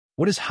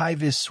What is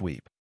high-vis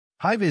sweep?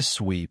 High-vis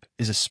sweep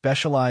is a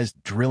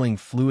specialized drilling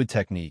fluid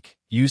technique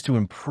used to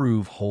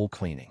improve hole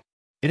cleaning.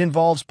 It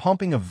involves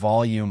pumping a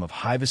volume of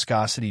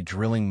high-viscosity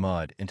drilling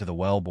mud into the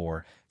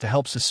wellbore to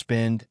help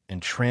suspend and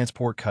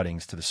transport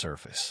cuttings to the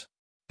surface.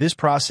 This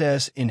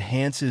process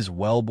enhances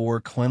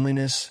wellbore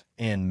cleanliness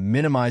and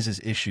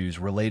minimizes issues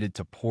related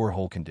to poor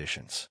hole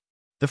conditions.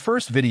 The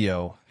first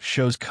video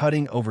shows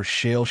cutting over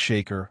shale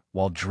shaker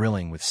while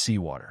drilling with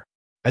seawater.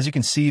 As you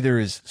can see, there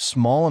is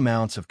small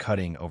amounts of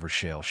cutting over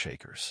shale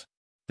shakers.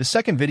 The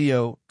second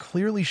video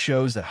clearly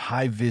shows that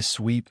high-vis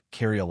sweep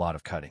carry a lot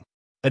of cutting.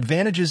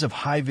 Advantages of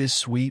high-vis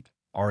sweep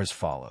are as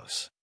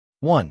follows.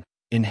 1.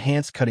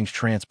 Enhanced cuttings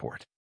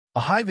transport.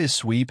 A high-vis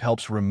sweep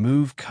helps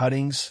remove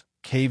cuttings,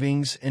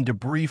 cavings, and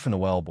debris from the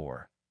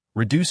wellbore,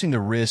 reducing the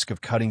risk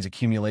of cuttings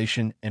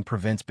accumulation and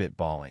prevents bit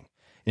balling,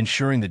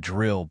 ensuring the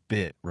drill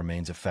bit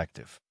remains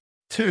effective.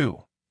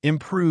 2.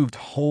 Improved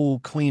hole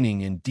cleaning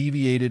in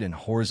deviated and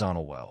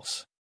horizontal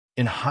wells.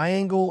 In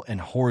high-angle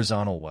and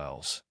horizontal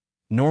wells,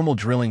 normal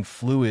drilling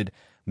fluid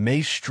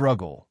may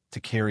struggle to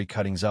carry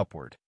cuttings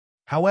upward.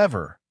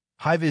 However,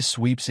 high-vis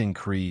sweeps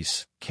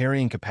increase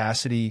carrying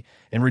capacity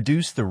and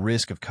reduce the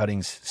risk of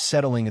cuttings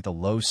settling at the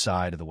low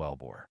side of the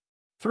wellbore.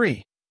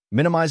 3.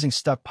 Minimizing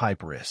stuck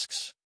pipe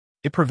risks.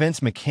 It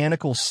prevents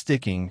mechanical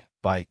sticking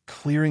by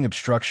clearing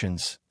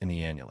obstructions in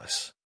the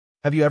annulus.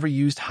 Have you ever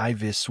used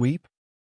high-vis sweep?